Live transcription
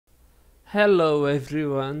Hello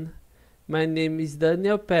everyone, my name is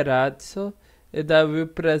Daniel Perazzo and I will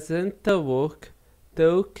present the work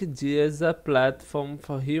TalkG as a platform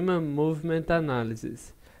for human movement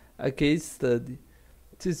analysis, a case study.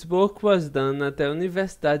 This work was done at the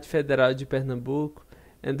Universidade Federal de Pernambuco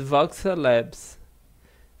and Voxel Labs.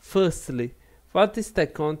 Firstly, what is the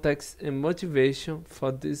context and motivation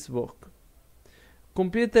for this work?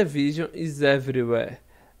 Computer vision is everywhere.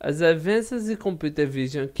 As advances in computer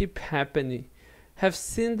vision keep happening, have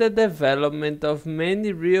seen the development of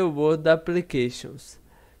many real-world applications,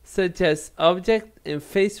 such as object and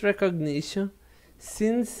face recognition,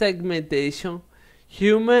 scene segmentation,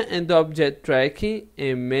 human and object tracking,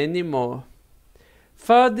 and many more.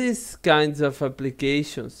 For these kinds of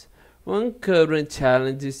applications, one current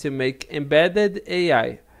challenge is to make embedded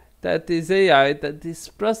AI, that is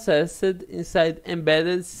processed inside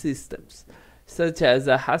embedded systems, such as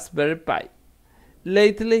a Raspberry Pi.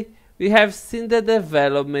 Lately, we have seen the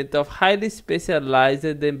development of highly specialized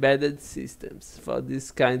embedded systems for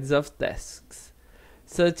these kinds of tasks,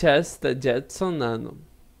 such as the Jetson Nano.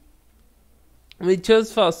 We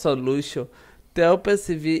chose for a solution the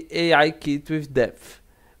OpenCV AI Kit with Depth,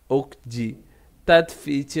 OCG, that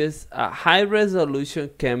features a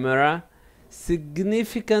high-resolution camera,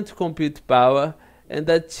 significant compute power, and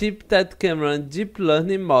a chip that can run deep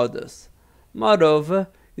learning models. Moreover,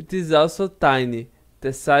 it is also tiny,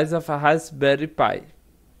 the size of a Raspberry Pi.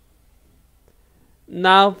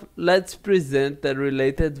 Now, let's present the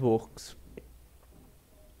related works.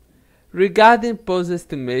 Regarding pose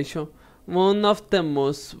estimation, one of the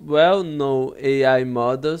most well-known AI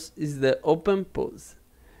models is the OpenPose.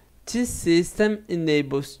 This system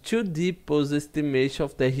enables 2D pose estimation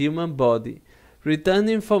of the human body,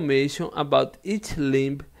 returning information about each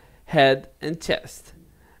limb, head, and chest.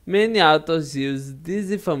 Many authors use this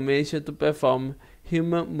information to perform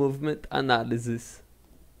human movement analysis.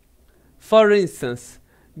 For instance,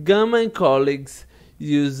 Gamma and colleagues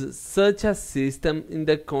use such a system in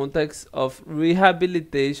the context of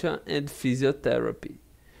rehabilitation and physiotherapy.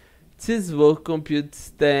 This work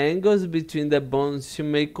computes the angles between the bones to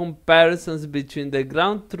make comparisons between the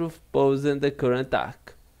ground truth pose and the current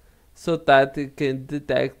arc, so that it can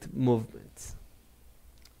detect movements.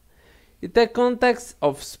 In the context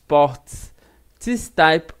of sports, this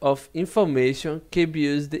type of information can be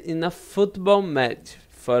used in a football match,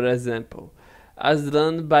 for example, as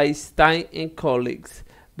done by Stein and colleagues,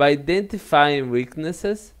 by identifying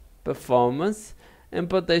weaknesses, performance, and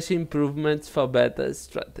potential improvements for better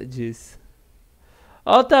strategies.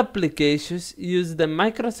 Other applications use the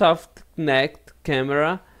Microsoft Kinect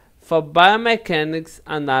camera for biomechanics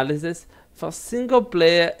analysis for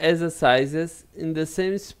single-player exercises in the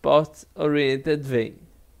same sports-oriented vein.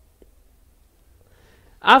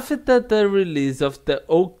 After the release of the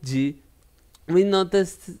OCG, we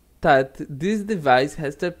noticed that this device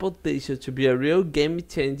has the potential to be a real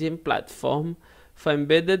game-changing platform for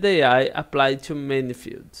embedded AI applied to many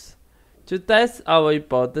fields. To test our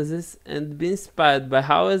hypothesis and be inspired by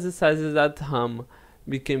how exercises at home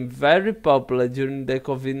became very popular during the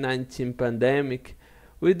COVID-19 pandemic,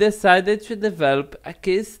 we decided to develop a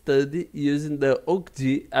case study using the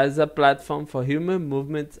OCG as a platform for human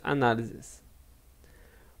movement analysis.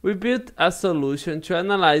 We built a solution to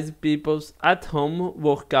analyze people's at-home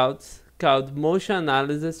workouts called Motion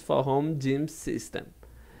Analysis for Home Gym System,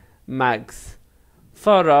 MAGS,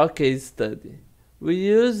 for our case study. We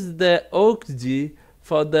used the OCG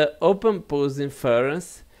for the OpenPose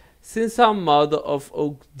inference. Since our model of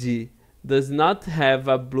OCG does not have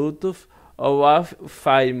a Bluetooth or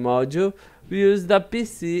Wi-Fi module, we used a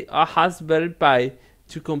PC or Raspberry Pi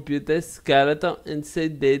to compute the skeleton and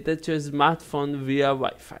send data to a smartphone via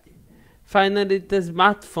Wi-Fi. Finally, the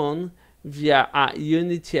smartphone, via a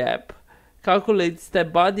Unity app, calculates the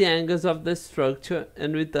body angles of the structure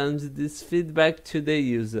and returns this feedback to the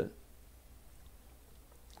user.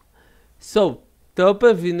 So, the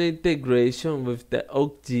OpenVINO integration with the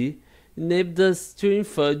OCG enabled us to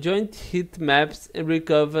infer joint heat maps and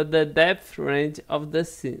recover the depth range of the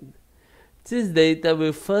scene. This data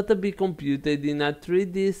will further be computed in a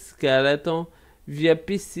 3D skeleton via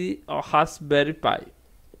PC or Raspberry Pi.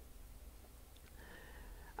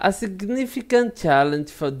 A significant challenge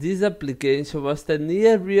for this application was the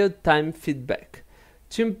near real-time feedback.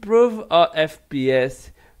 To improve our FPS,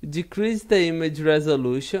 we decreased the image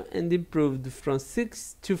resolution and improved from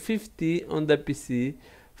 6 to 50 on the PC,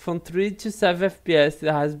 from 3 to 7 FPS in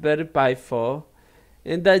the Raspberry Pi 4,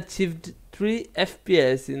 and achieved 3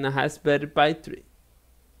 FPS in a Raspberry Pi 3.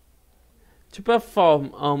 To perform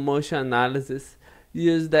our motion analysis, we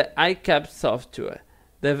used the iCap software,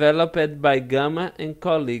 developed by Gamma and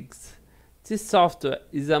colleagues. This software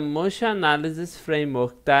is a motion analysis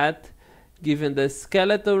framework that, given the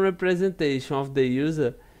skeletal representation of the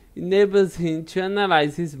user, enables him to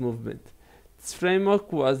analyze his movement. This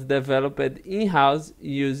framework was developed in-house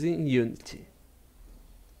using Unity.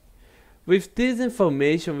 With this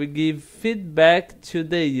information, we give feedback to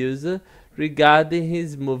the user regarding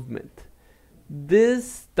his movement.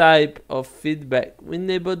 This type of feedback will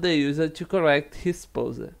enable the user to correct his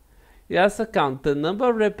pose. We also count the number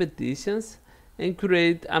of repetitions and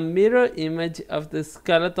create a mirror image of the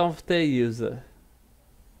skeleton of the user.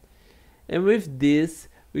 And with this,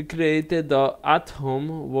 we created our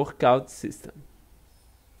at-home workout system.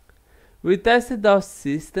 We tested our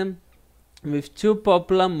system with two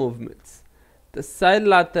popular movements, the side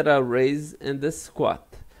lateral raise and the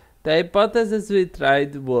squat. The hypotheses we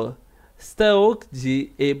tried were: is the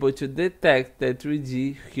OAK-G able to detect the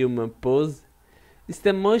 3D human pose? Is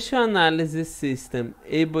the motion analysis system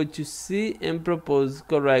able to see and propose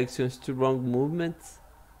corrections to wrong movements?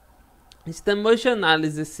 Is the motion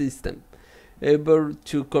analysis system able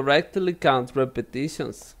to correctly count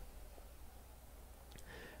repetitions?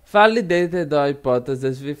 Validated our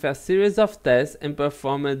hypothesis with a series of tests and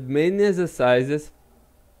performed many exercises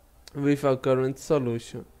with our current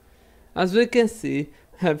solution. As we can see,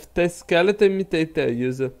 we have the skeleton imitator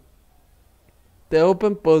user, the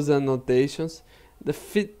open pose annotations, the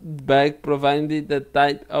feedback providing the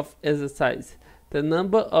type of exercise, the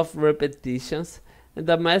number of repetitions, and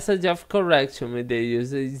the message of correction when the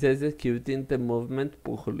user is executing the movement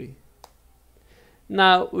poorly.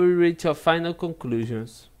 Now we reach our final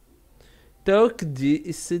conclusions. The OAK-G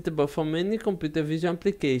is suitable for many computer vision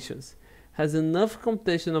applications, has enough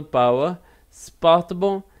computational power, is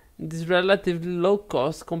portable, and is relatively low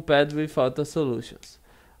cost compared with other solutions.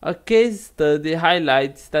 A case study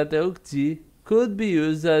highlights that the OAK-G could be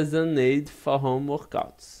used as an aid for home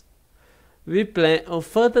workouts. We plan on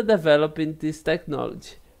further developing this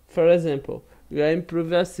technology. For example, we are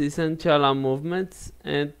improving our system to allow movements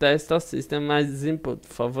and test our system as input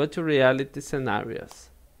for virtual reality scenarios.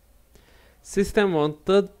 System won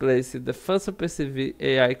third place in the first OpenCV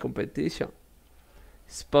AI competition,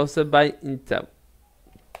 sponsored by Intel.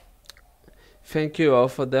 Thank you all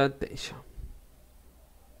for the attention.